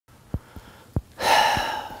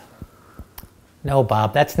No,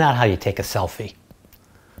 Bob, that's not how you take a selfie.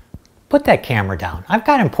 Put that camera down. I've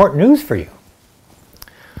got important news for you.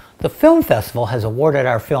 The Film Festival has awarded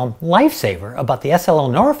our film Lifesaver about the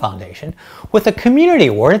SLO Noor Foundation with a community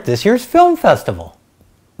award at this year's film festival.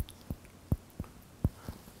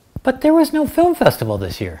 But there was no film festival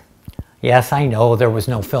this year. Yes, I know there was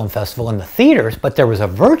no film festival in the theaters, but there was a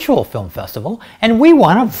virtual film festival and we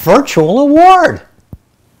won a virtual award.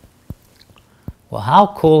 Well,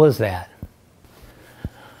 how cool is that?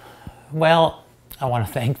 Well, I want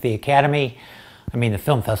to thank the the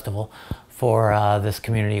Film Festival, for this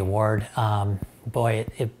community award. Boy,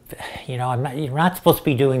 you're not supposed to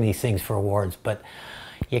be doing these things for awards, but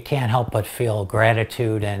you can't help but feel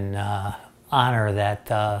gratitude and honor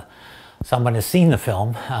that someone has seen the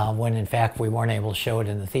film when in fact we weren't able to show it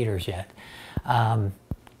in the theaters yet.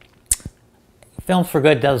 Films for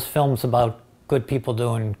Good does films about good people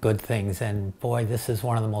doing good things, and boy, this is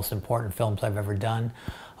one of the most important films I've ever done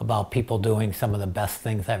about people doing some of the best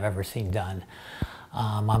things I've ever seen done.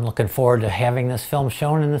 I'm looking forward to having this film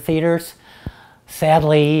shown in the theaters.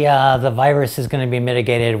 Sadly, the virus is going to be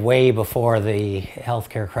mitigated way before the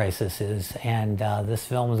healthcare crisis is, and this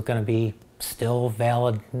film is going to be still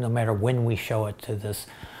valid no matter when we show it to this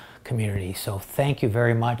community. So thank you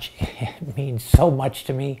very much. It means so much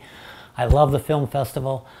to me. I love the film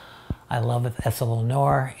festival. I love SLO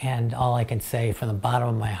Noor, and all I can say from the bottom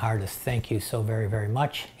of my heart is thank you so very, very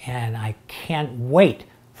much, and I can't wait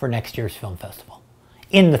for next year's film festival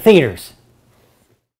in the theaters.